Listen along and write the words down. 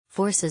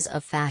Forces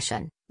of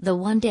Fashion, the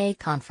one-day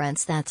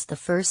conference that's the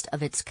first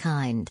of its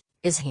kind,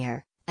 is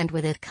here, and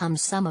with it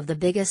comes some of the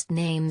biggest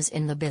names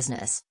in the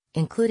business,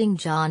 including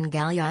John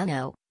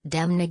Galliano,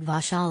 Demna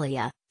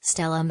Gvasalia,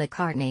 Stella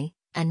McCartney,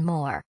 and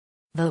more.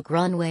 Vogue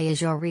Runway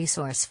is your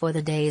resource for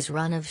the day's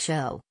run of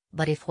show,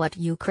 but if what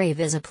you crave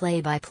is a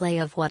play-by-play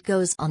of what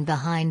goes on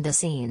behind the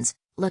scenes,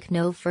 look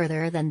no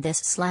further than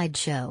this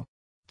slideshow.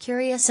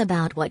 Curious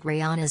about what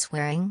Rihanna's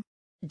wearing?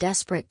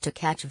 Desperate to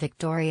catch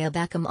Victoria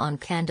Beckham on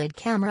candid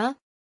camera?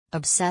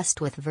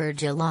 Obsessed with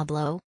Virgil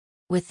Abloh?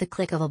 With the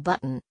click of a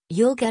button,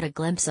 you'll get a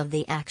glimpse of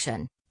the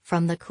action,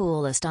 from the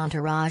coolest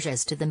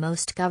entourages to the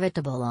most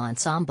covetable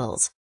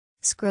ensembles.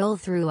 Scroll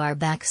through our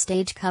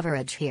backstage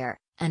coverage here,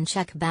 and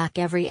check back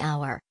every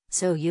hour,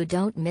 so you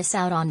don't miss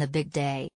out on the big day.